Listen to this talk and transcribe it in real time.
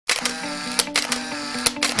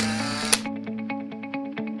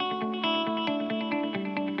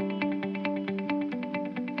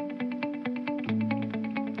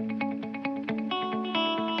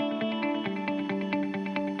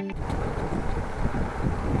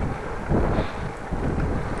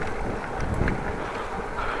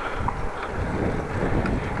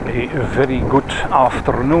A very good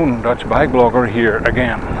afternoon, Dutch bike blogger here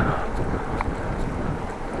again.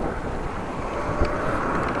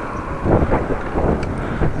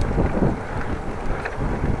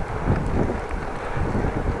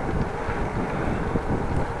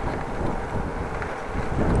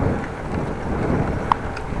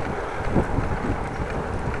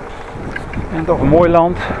 End of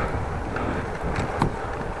Mooiland.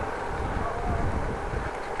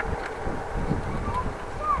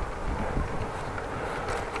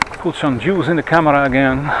 Put some juice in the camera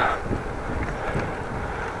again,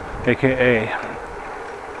 aka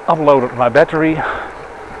uploaded my battery.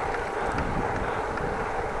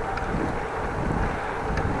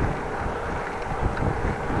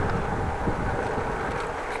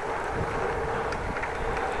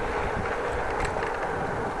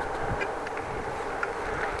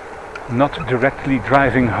 Not directly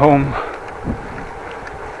driving home,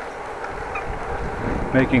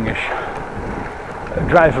 making a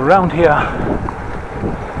drive around here.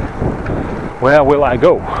 Where will I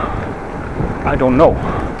go? I don't know.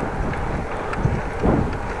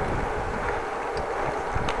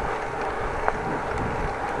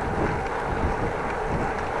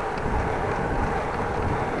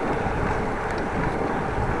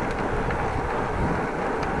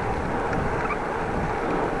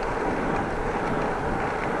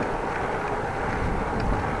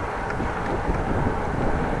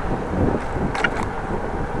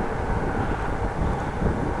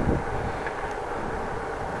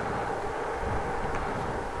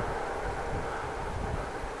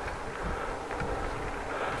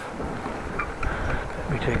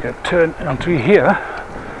 We take a turn onto here,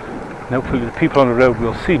 and hopefully the people on the road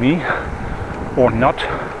will see me, or not.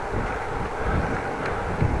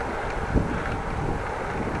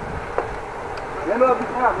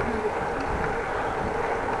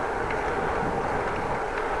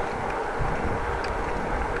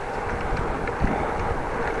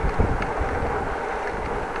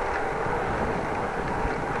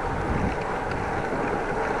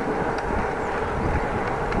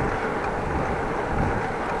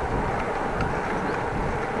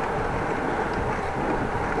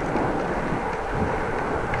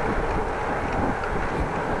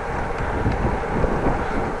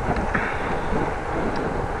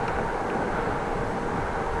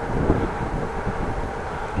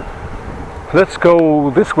 Let's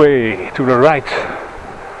go this way, to the right.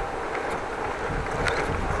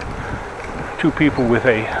 Two people with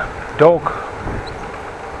a dog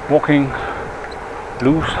walking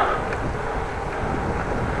loose.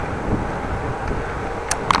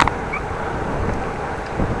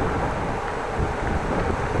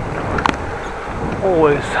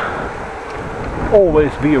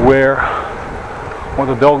 Always be aware what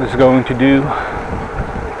the dog is going to do.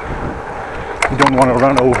 You don't want to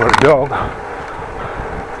run over a dog.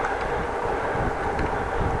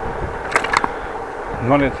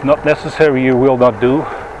 When it's not necessary, you will not do.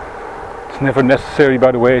 It's never necessary,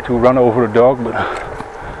 by the way, to run over a dog, but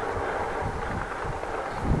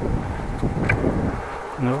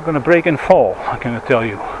I'm not going to break and fall, I can tell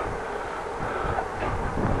you.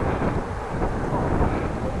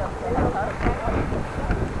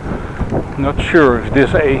 Not sure if this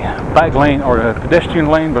is a bike lane or a pedestrian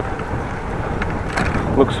lane, but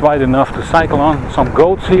looks wide enough to cycle on. Some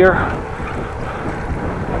goats here.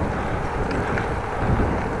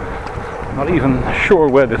 Not even sure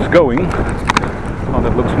where this is going. Well,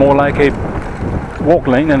 it looks more like a walk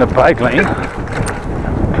lane than a bike lane.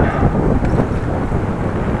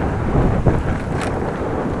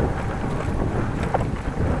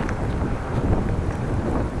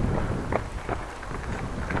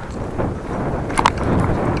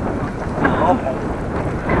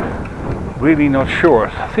 Really not sure.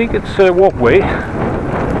 I think it's a walkway.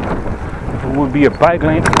 If it would be a bike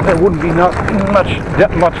lane, there wouldn't be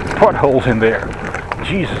that much potholes in there.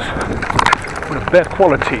 Jesus, what a bad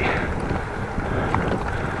quality.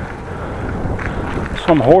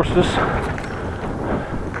 Some horses,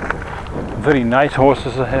 very nice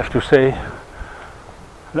horses, I have to say.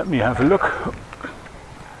 Let me have a look.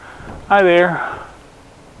 Hi there.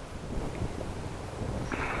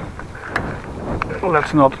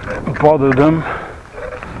 Let's not bother them.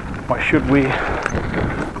 Why should we?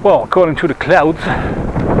 Well, according to the clouds,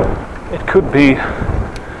 it could be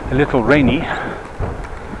a little rainy.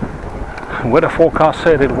 Weather forecast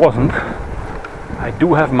said it wasn't. I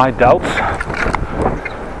do have my doubts,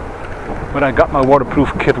 but I got my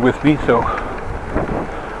waterproof kit with me, so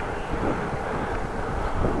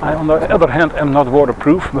I, on the other hand, am not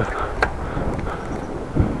waterproof, but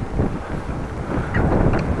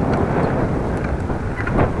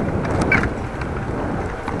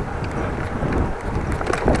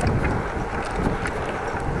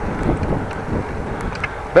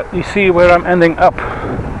You see where I'm ending up.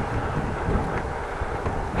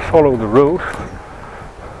 Follow the road.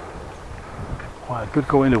 Well, I could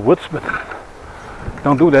go in the woods, but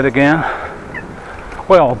don't do that again.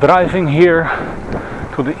 Well, driving here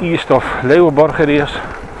to the east of Leeuwenborg it is,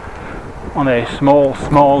 on a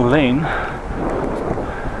small lane.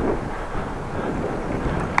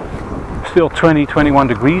 Still 20-21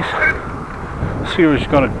 degrees. Seriously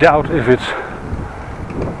gonna doubt if it's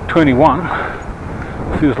 21.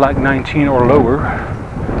 Feels like 19 or lower.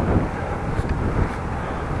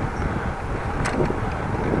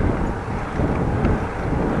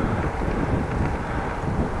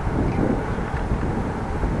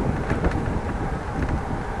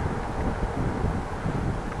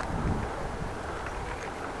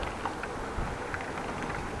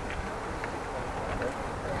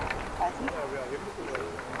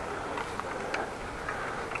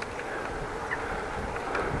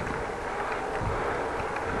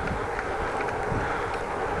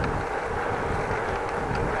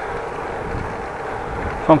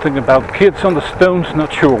 Something about kids on the stones,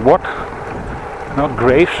 not sure what. Not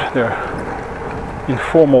graves, they're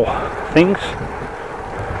informal things.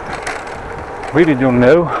 Really don't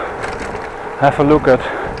know. Have a look at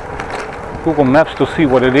Google Maps to see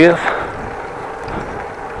what it is.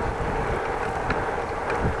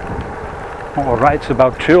 All rights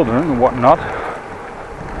about children and whatnot.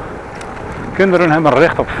 Kinderen hebben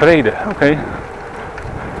recht op vrede. Okay.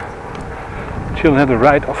 Children have the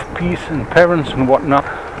right of peace and parents and whatnot.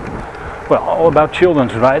 Well, all about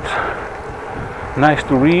children's rights. Nice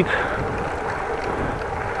to read.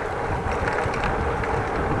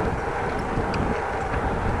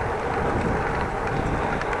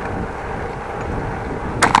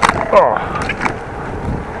 Oh,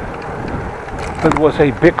 that was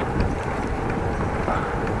a big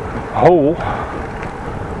hole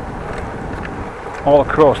all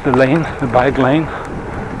across the lane, the bike lane.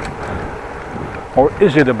 Or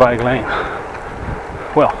is it a bike lane?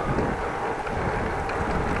 Well,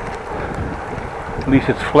 at least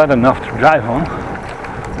it's flat enough to drive on.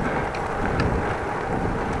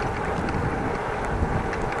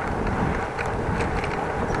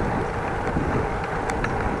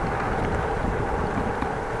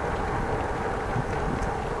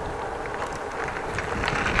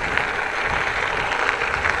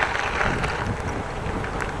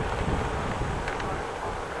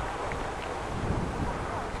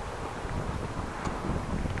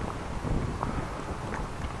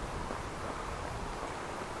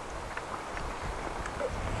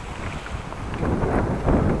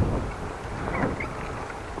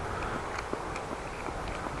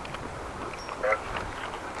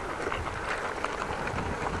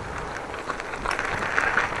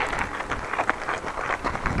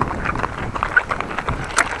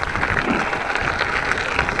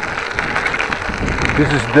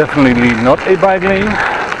 This is definitely not a bike lane.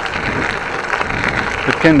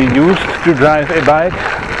 It can be used to drive a bike.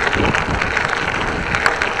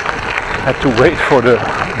 Had to wait for the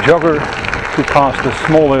jogger to pass the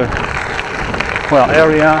smaller, well,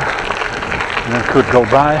 area, and then could go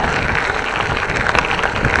by.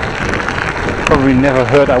 Probably never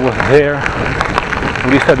heard I was there. At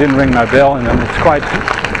least I didn't ring my bell, and then it's quite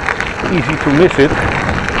easy to miss it.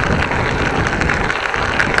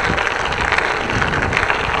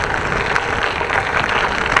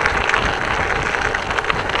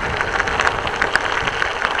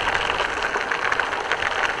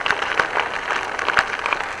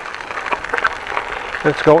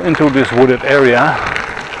 Let's go into this wooded area.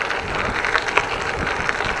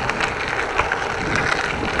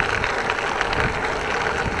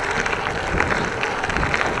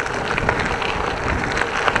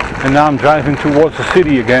 And now I'm driving towards the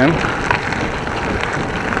city again.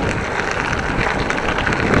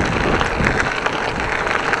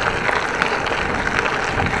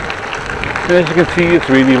 And as you can see, it's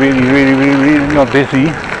really not busy.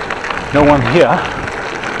 No one here,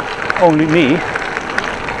 only me.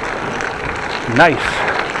 Nice.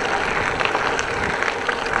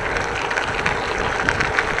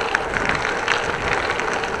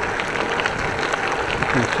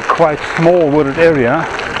 It's a quite small wooded area.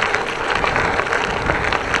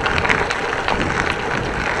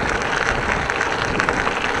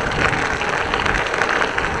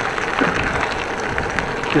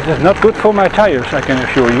 This is not good for my tires, I can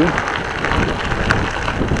assure you.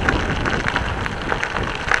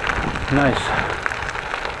 Nice.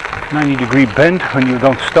 90-degree bend. When you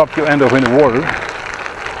don't stop, you end up in the water,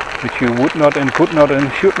 which you would not and could not and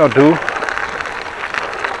should not do.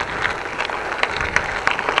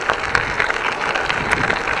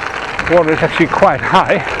 Water is actually quite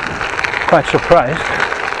high. Quite surprised.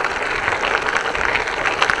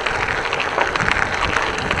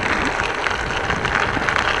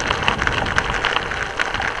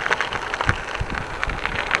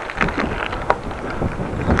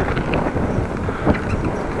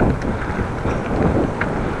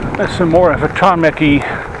 is some more of a tarmacy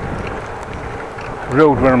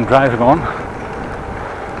road where I'm driving on.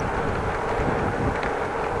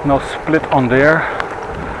 No split on there,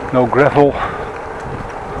 no gravel.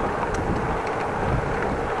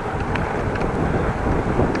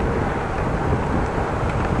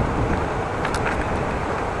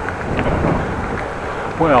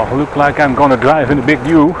 Well, look like I'm gonna drive in the big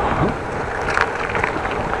U.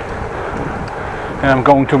 And I'm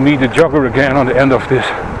going to meet the jogger again on the end of this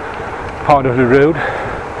part of the road.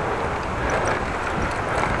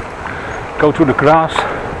 Go to the grass,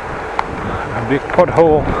 a big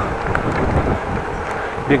pothole,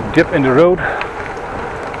 big dip in the road.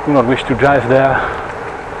 Do not wish to drive there.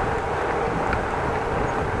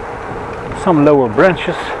 Some lower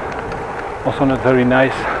branches, also not very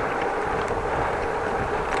nice.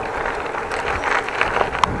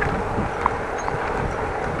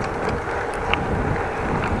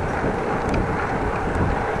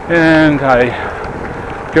 And I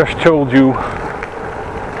just told you,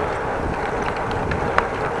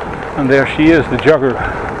 and there she is, the jogger.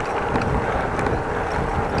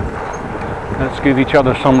 Let's give each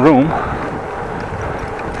other some room.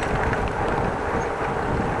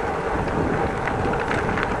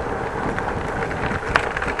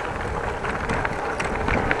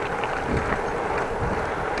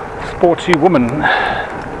 Sportsy woman.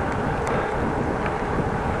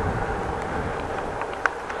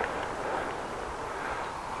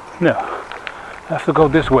 No, I have to go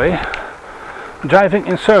this way. Driving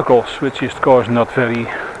in circles, which is of course not very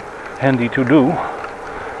handy to do.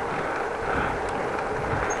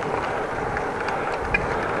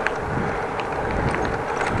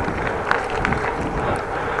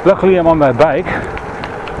 Luckily I'm on my bike.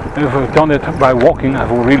 If I've done it by walking, I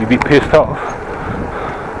will really be pissed off.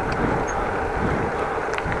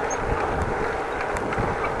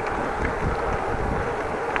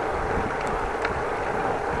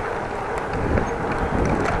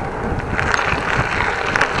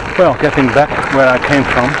 Well, getting back where I came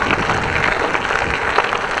from.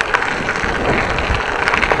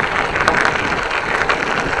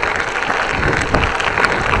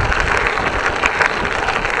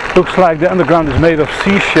 Looks like the underground is made of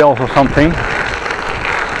seashells or something.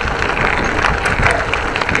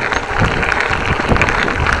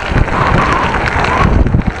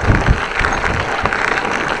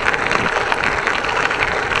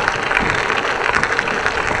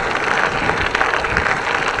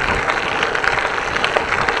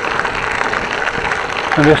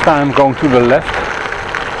 And this time I'm going to the left.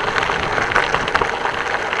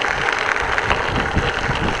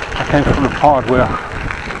 I came from the part where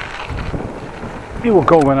you will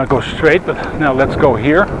go when I go straight, but now let's go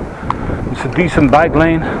here. It's a decent bike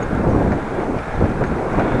lane.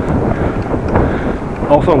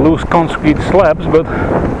 Also loose concrete slabs, but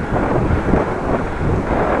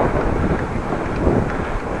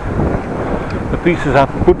the pieces are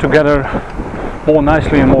put together more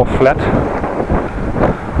nicely and more flat.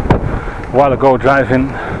 A while ago driving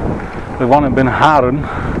the one in Haren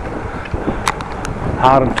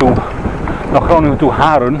to naar Groningen to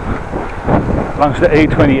Haren langs the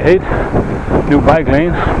A28, new bike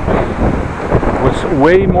lane, was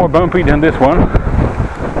way more bumpy than this one.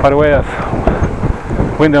 By the way, I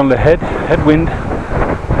have wind on the headwind.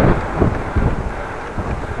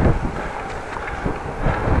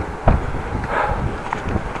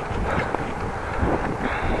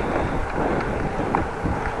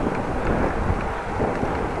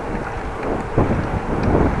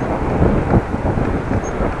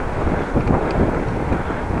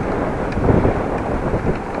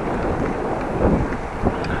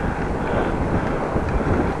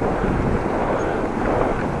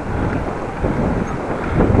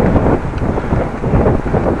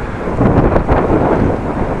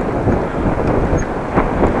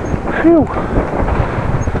 Phew.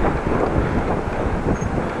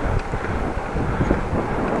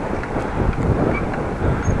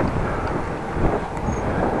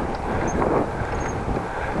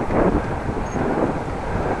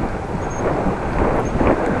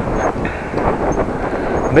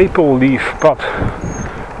 Maple leaf pot.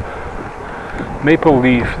 Maple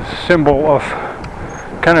leaf, symbol of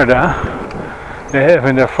Canada. They have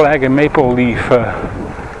in their flag a maple leaf.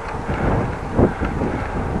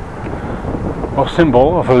 Or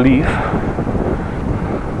symbol of a leaf.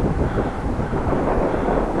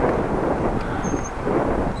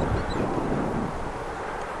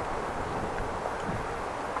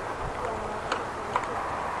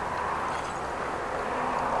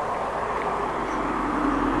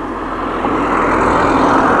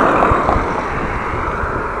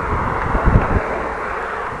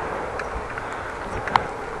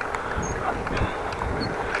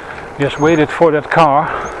 Just waited for that car.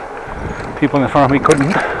 People in front of me couldn't.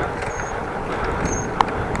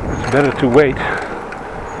 It's better to wait,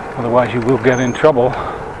 otherwise you will get in trouble.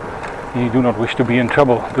 You do not wish to be in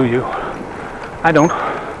trouble, do you? I don't.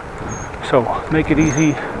 So make it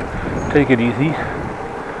easy, take it easy.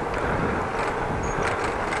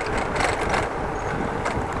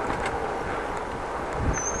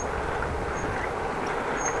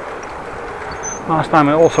 Last time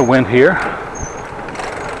I also went here.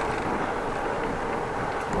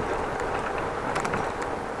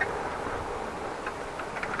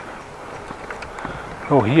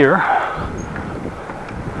 Go here.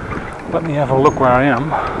 Let me have a look where I am.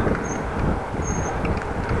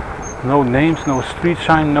 No names, no street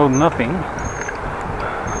sign, no nothing.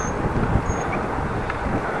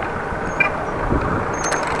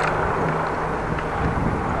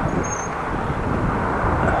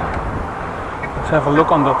 Let's have a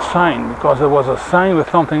look on that sign, because there was a sign with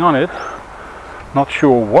something on it. Not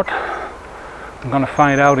sure what. I'm gonna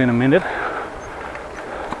find out in a minute.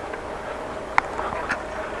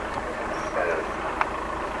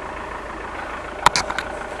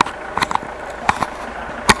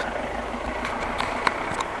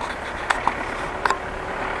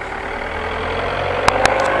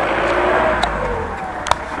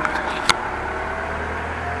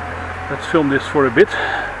 Let's film this for a bit.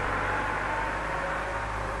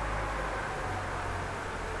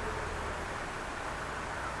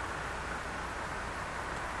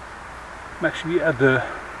 I'm actually at the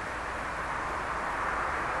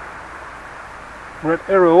red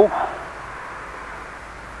arrow.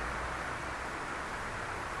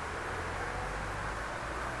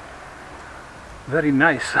 Very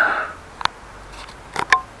nice.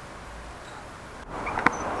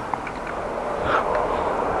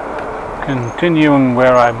 Continuing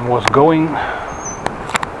where I was going.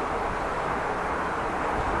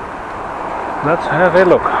 Let's have a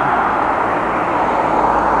look.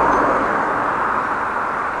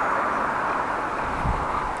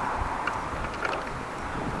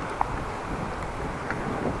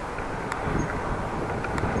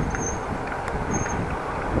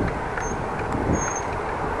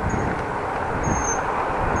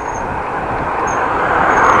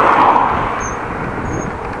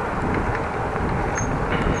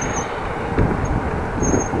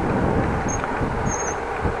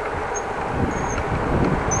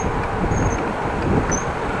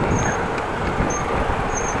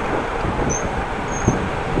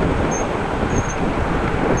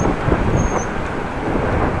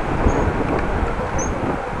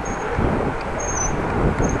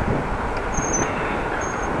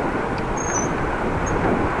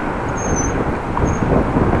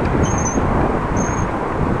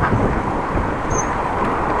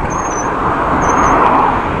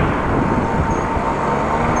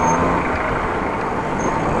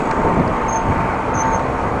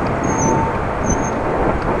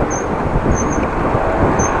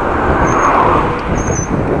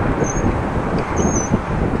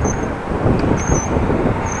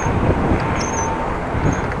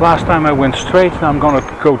 Last time I went straight, now I'm gonna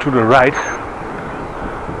go to the right.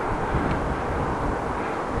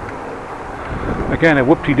 Again, a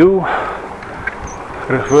whoop-de-doo.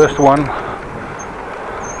 Reversed one.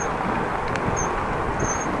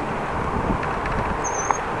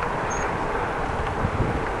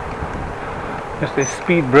 Just a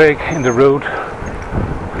speed break in the road.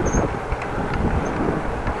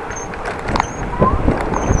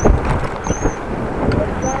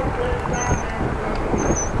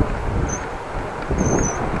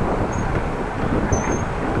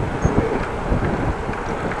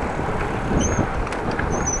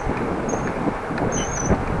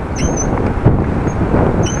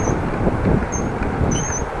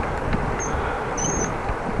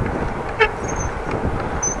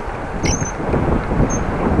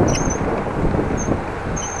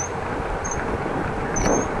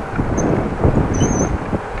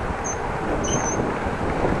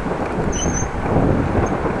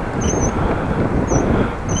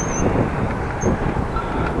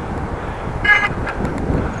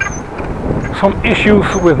 Some issues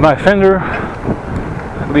with my fender,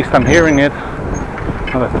 at least I'm hearing it.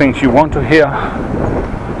 Other things you want to hear.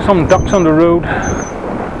 Some ducks on the road.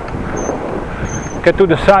 Get to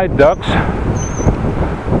the side, ducks.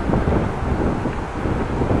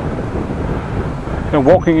 You're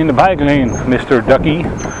walking in the bike lane, Mr. Ducky,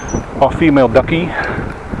 or female ducky.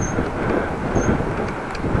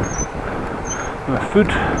 A foot.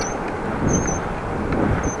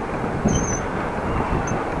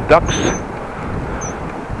 Ducks.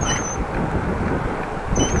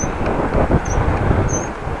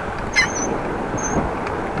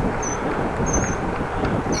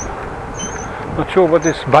 Not sure what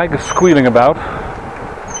this bike is squealing about.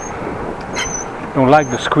 Don't like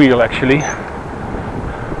the squeal actually.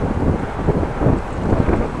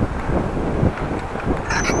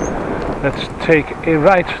 Let's take a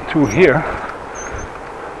right to here.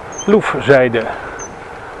 Loefzijde.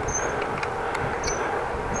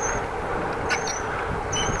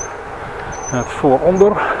 Het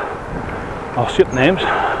vooronder, als je het neemt.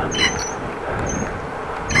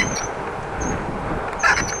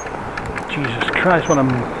 Jesus Christ, what a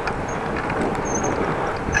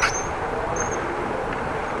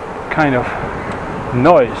kind of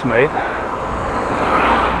noise, mate.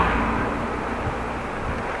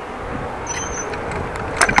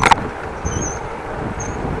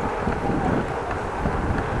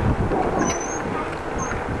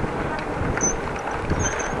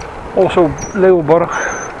 Also Leeuwborg,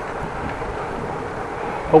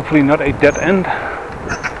 hopefully not a dead end.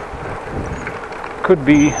 Could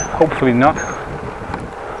be, hopefully not.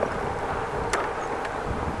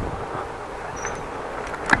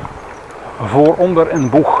 Vooronder en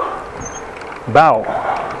boeg. Bow.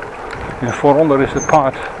 And vooronder is the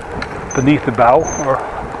part beneath the bow, or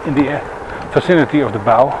in the vicinity of the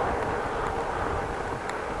bow.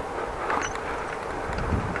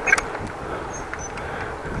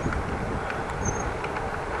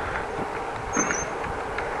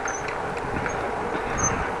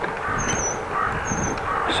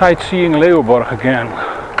 Sightseeing Leeuwborg again,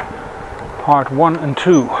 part 1 and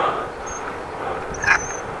 2.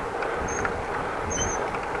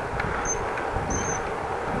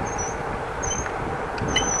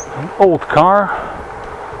 An old car,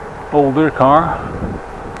 older car,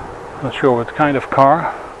 not sure what kind of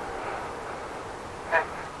car.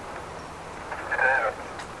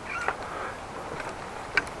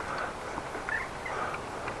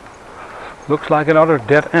 Looks like another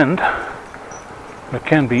dead end. It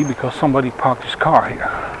can be because somebody parked his car here.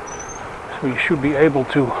 So you should be able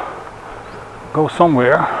to go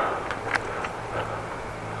somewhere.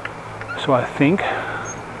 So I think.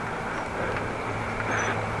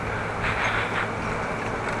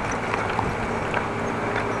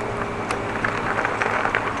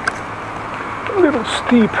 A little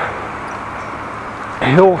steep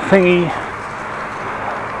hill thingy.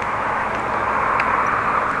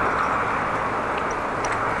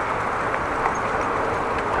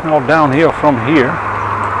 All downhill from here.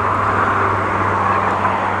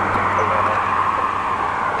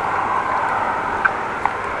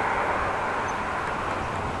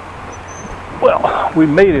 Well, we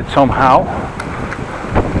made it somehow.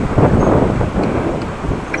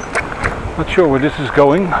 Not sure where this is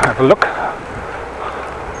going. Have a look.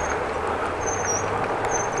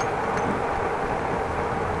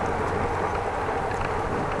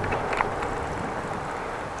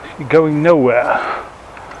 Going nowhere.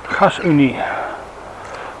 GasUnie.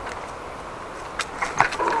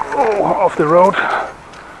 Oh, off the road.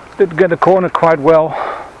 Did get a corner quite well.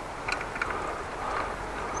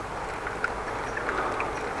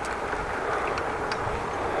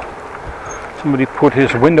 Somebody put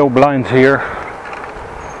his window blinds here.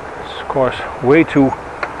 It's of course way too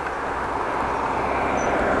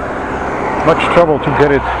much trouble to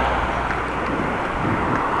get it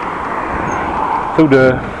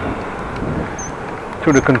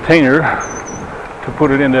to the container to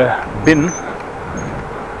put it in the bin.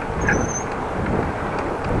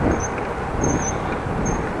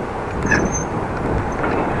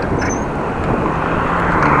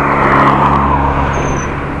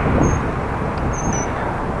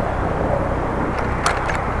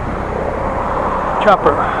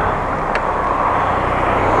 Chopper.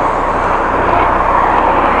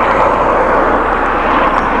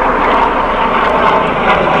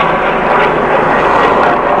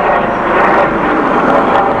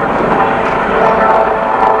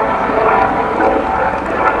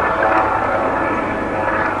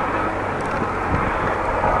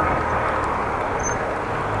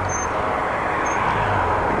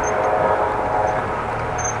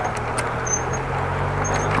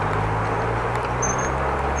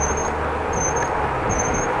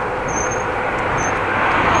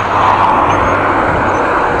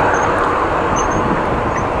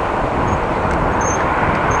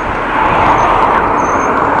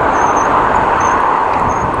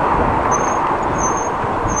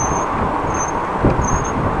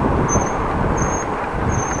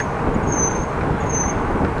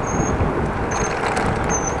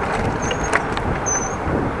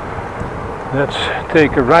 Let's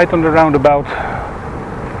take a right on the roundabout.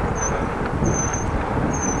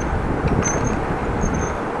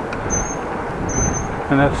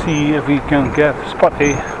 And let's see if we can spot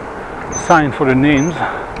a sign for the names.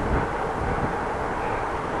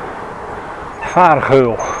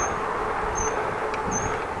 Vaargeul.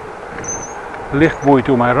 Lichtboei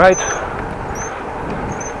to my right.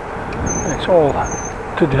 It's all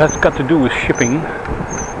has got to do with shipping.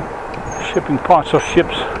 Shipping parts of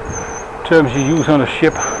ships, terms you use on a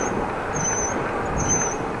ship.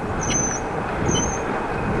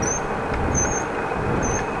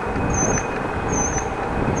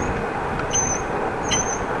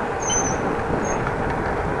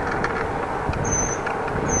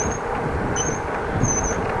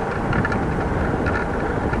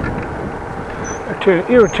 An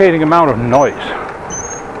irritating amount of noise.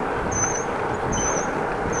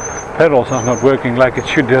 Pedals are not working like it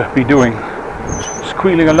should be doing.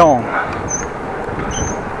 Squealing along.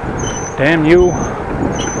 Damn you.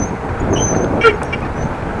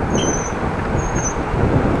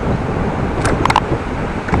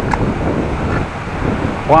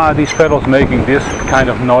 Why are these pedals making this kind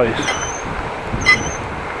of noise?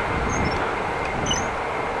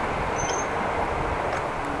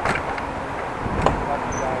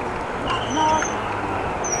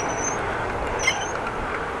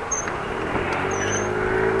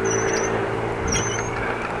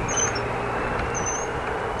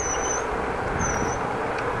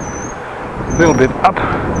 A little bit up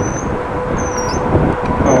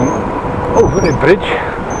over a bridge.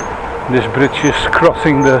 This bridge is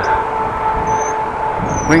crossing the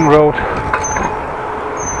ring road,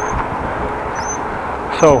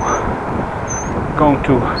 so going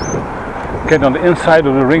to get on the inside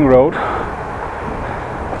of the ring road.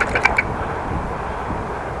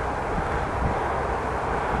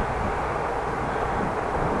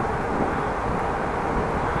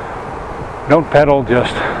 Don't pedal,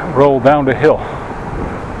 just roll down the hill.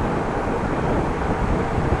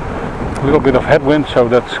 A little bit of headwind, so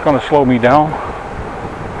that's going to slow me down.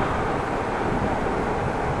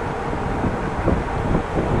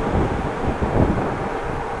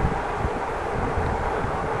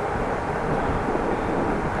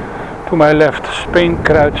 To my left,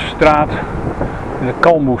 Speenkruidstraat and the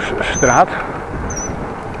Kalmoesstraat.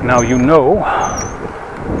 Now you know.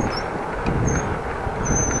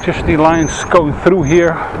 Electricity lines going through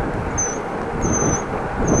here,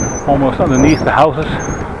 almost underneath the houses.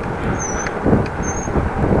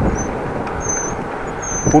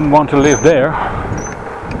 Wouldn't want to live there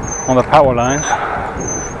on the power lines.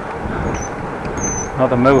 Not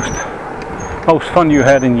the most fun you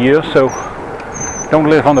had in years, so don't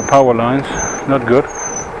live on the power lines. Not good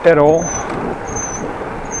at all.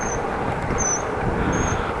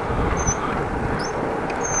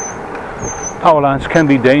 Power lines can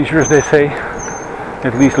be dangerous, they say,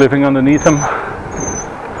 at least living underneath them.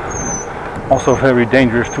 Also very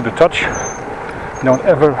dangerous to the touch. Don't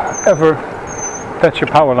ever touch a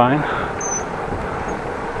power line.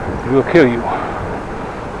 It will kill you.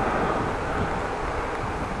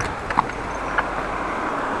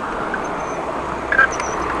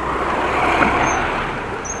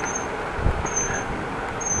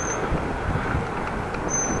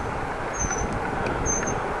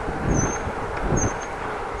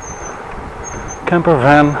 Camper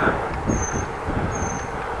van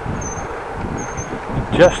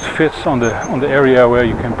just fits on the area where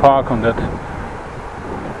you can park on that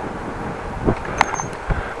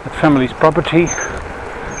family's property.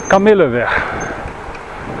 Kamilleweg.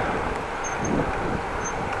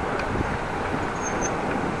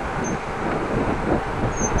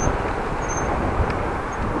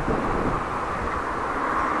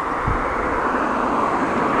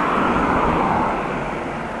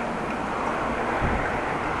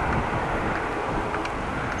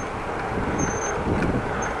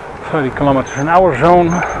 km/h zone.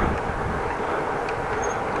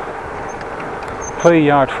 Play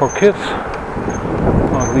yard for kids.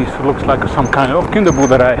 Well, at least it looks like some kind of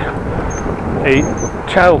kinderboerderij. A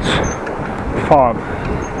child's farm.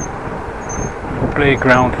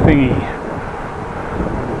 Playground thingy.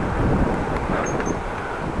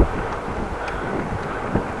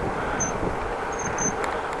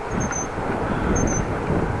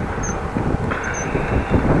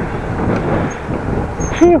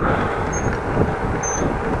 Phew.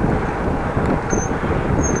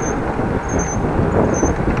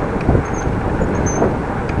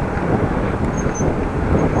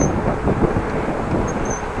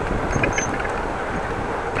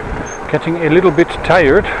 Getting a little bit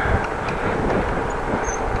tired.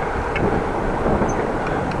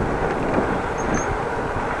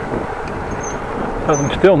 But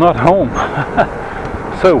I'm still not home.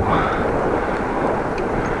 So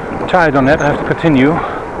tired on that, I have to continue.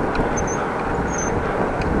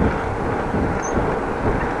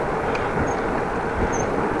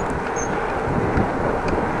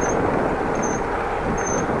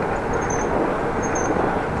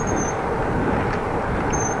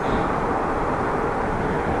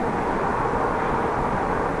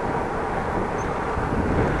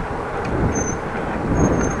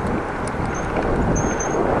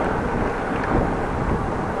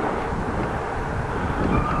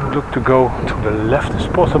 would look to go to the left as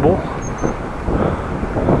possible.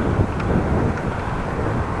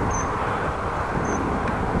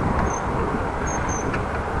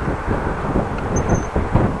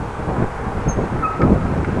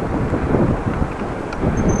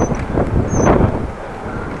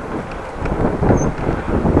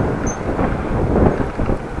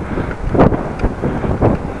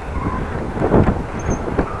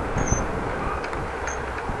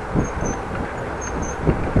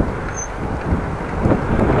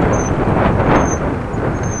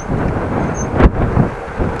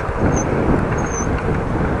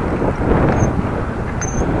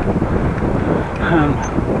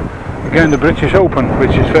 Again, the bridge is open,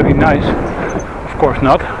 which is very nice. Of course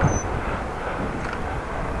not.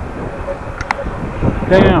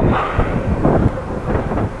 Damn.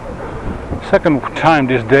 Second time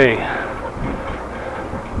this day.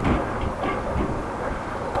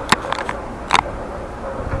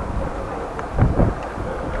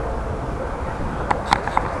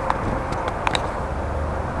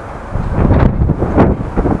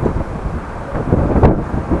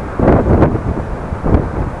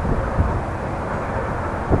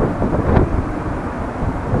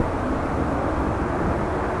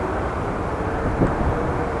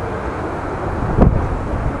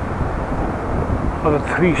 The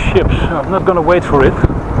 3 ships. I'm not gonna wait for it.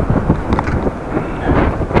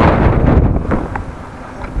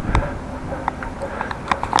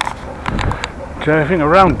 Driving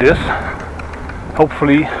around this.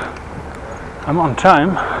 Hopefully I'm on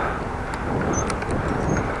time.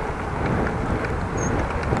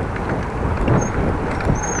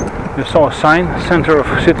 You saw a sign, center of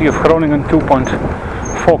city of Groningen,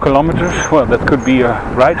 2.4 kilometers. Well, that could be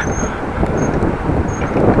right.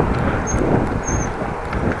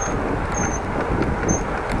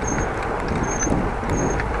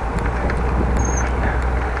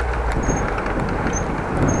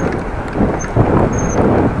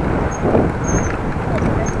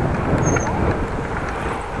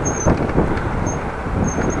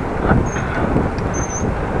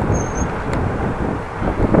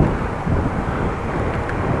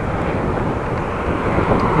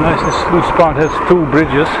 Nice, this sluice part has 2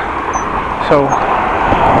 bridges, so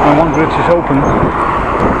when one bridge is open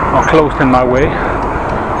or closed in my way,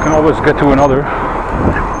 I can always get to another.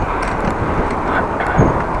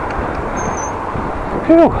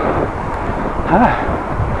 Phew! Ah.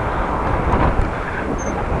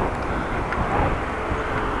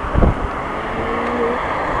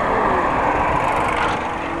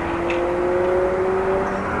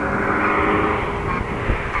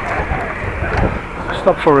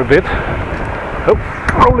 Stop for a bit. Oh,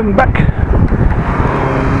 rolling back.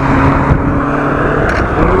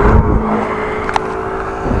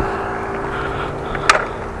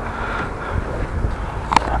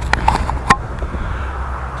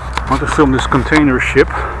 I want to film this container ship.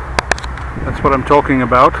 That's what I'm talking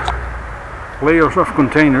about. Layers of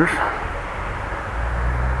containers.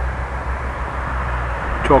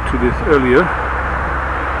 Talked to this earlier.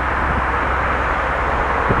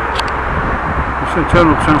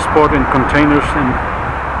 Internal transport in containers and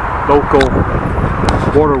local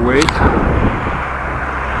waterways.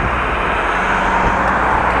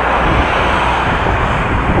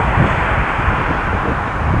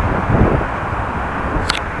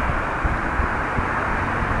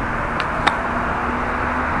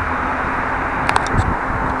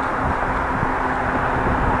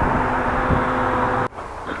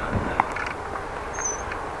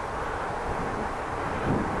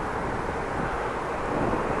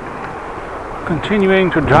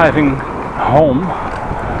 Continuing to driving home.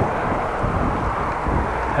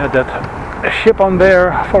 Had that ship on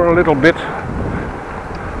there for a little bit.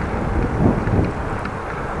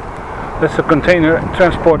 That's the container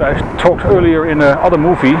transport I talked earlier in another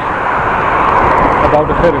movie about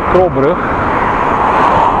the Gerrit Krolbrug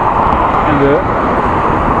and the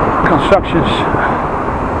constructions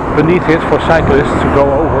beneath it for cyclists to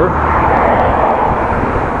go over.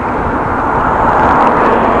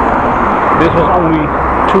 This was only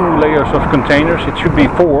 2 layers of containers, it should be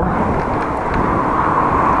 4.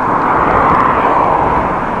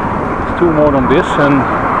 It's 2 more than this, and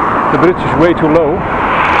the bridge is way too low.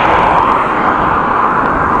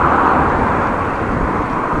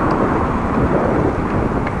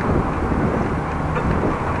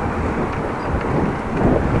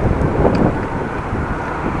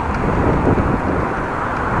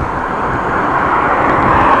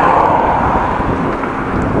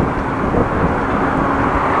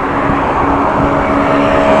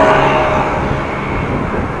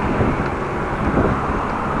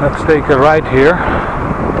 Let's take a right here.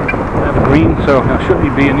 have green, so that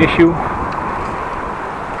shouldn't be an issue.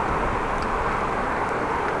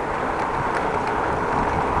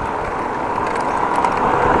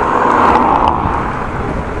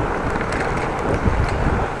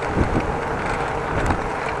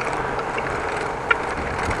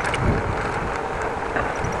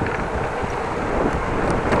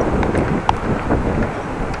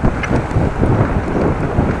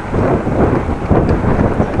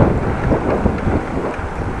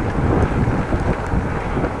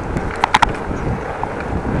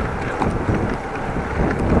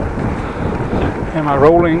 Am I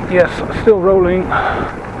rolling? Yes, still rolling.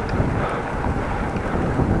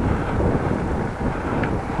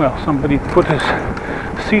 Well, somebody put his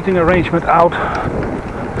seating arrangement out.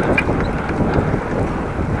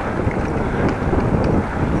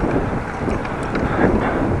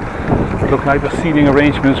 Looked like the seating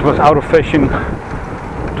arrangements was out of fashion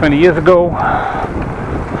 20 years ago.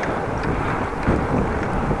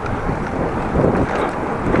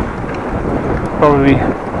 Probably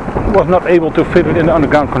was not able to fit it in the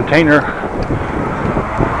underground container,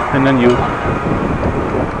 and then you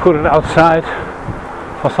put it outside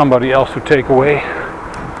for somebody else to take away,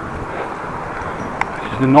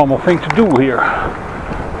 which is the normal thing to do here.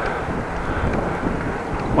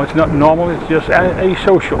 Well, it's not normal, it's just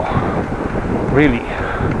asocial, really.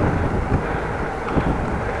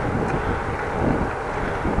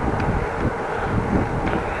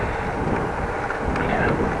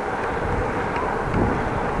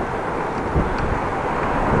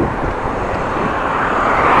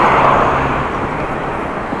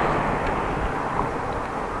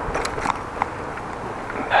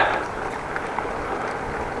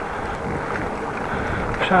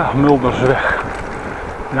 Mulders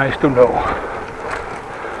weg. Nice to know.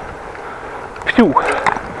 Phew.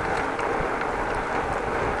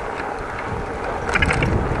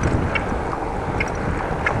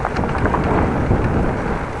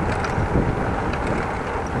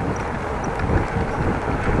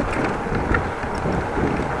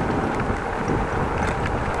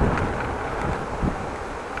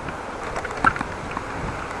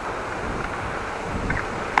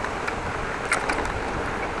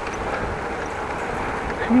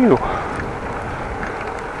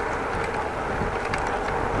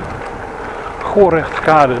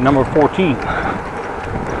 Gorechtskade number 14.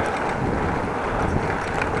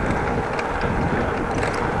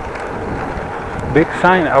 Big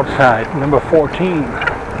sign outside, number 14.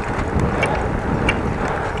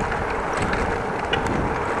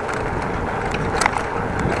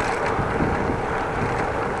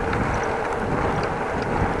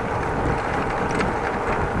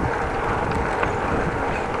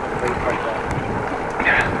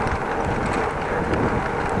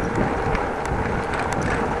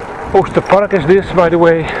 Oosterpark is this, by the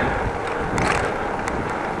way.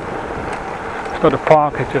 It's not a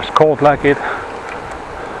park, it's just called like it.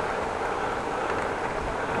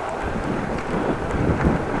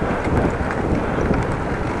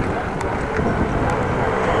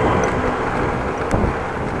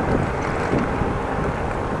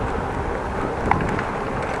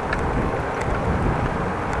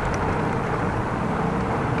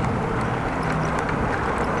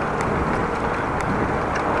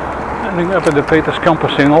 Ending up at the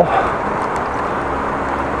Peterskampersingel.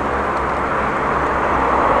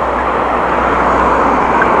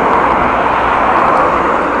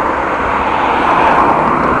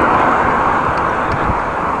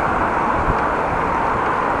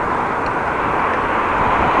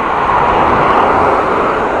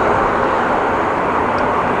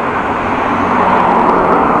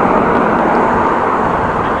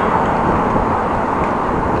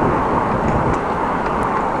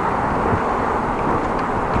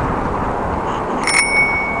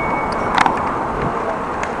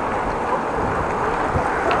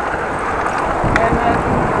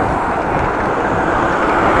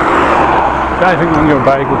 Driving on your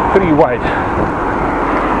bike with 3 wide.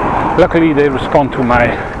 Luckily they respond to my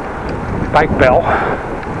bike bell.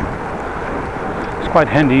 It's quite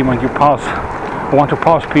handy when you want to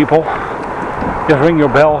pass people. Just ring your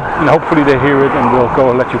bell and hopefully they hear it and will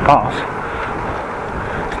go and let you pass.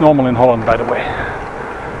 It's normal in Holland, by the way.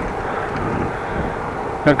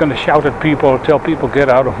 I'm not going to shout at people or tell people get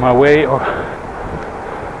out of my way or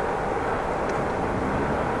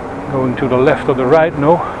going to the left or the right,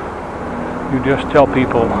 no. You just tell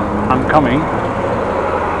people I'm coming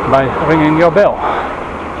by ringing your bell.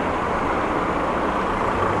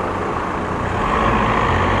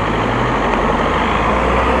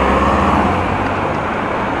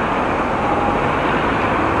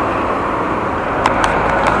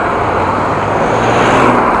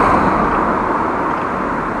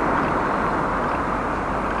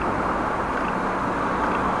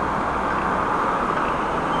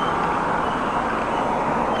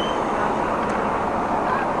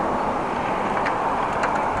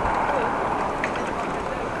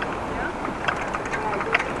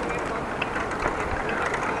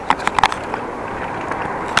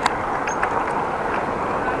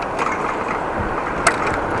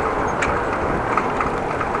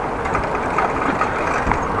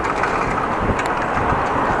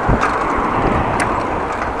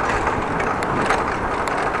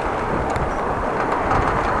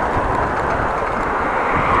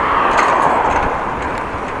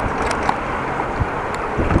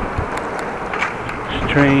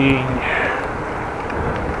 strange.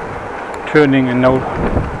 Turning and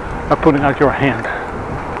not putting out your hand.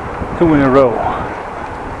 2 in a row.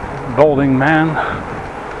 Balding man,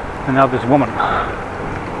 and now this woman.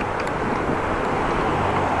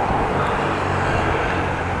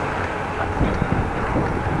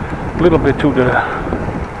 A little bit to the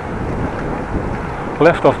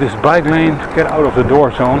left of this bike lane to get out of the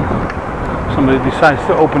door zone. Somebody decides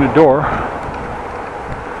to open the door.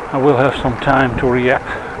 I will have some time to react,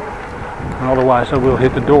 and otherwise I will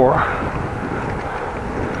hit the door.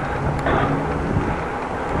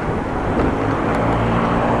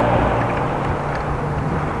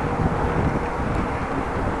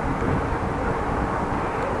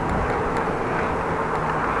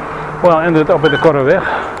 Well, I ended up at the Korreweg,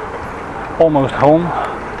 almost home.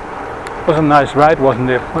 It was a nice ride, wasn't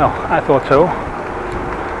it? Well, I thought so.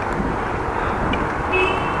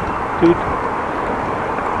 Dude.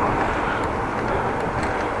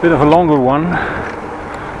 Bit of a longer one.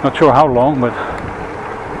 Not sure how long, but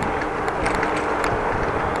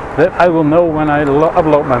that I will know when I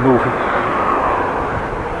upload my movie.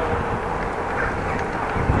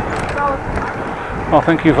 Well,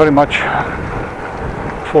 thank you very much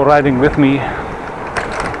for riding with me.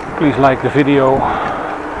 Please like the video.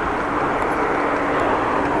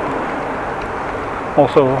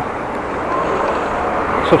 Also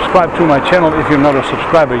subscribe to my channel if you're not a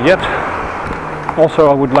subscriber yet. Also,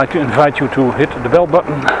 I would like to invite you to hit the bell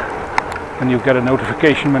button and you get a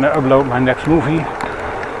notification when I upload my next movie.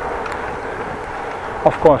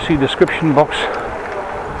 Of course, see the description box,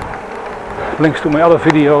 links to my other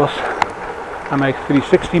videos. I make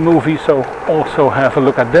 360 movies, so also have a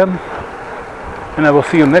look at them. And I will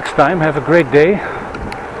see you next time. Have a great day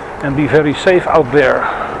and be very safe out there.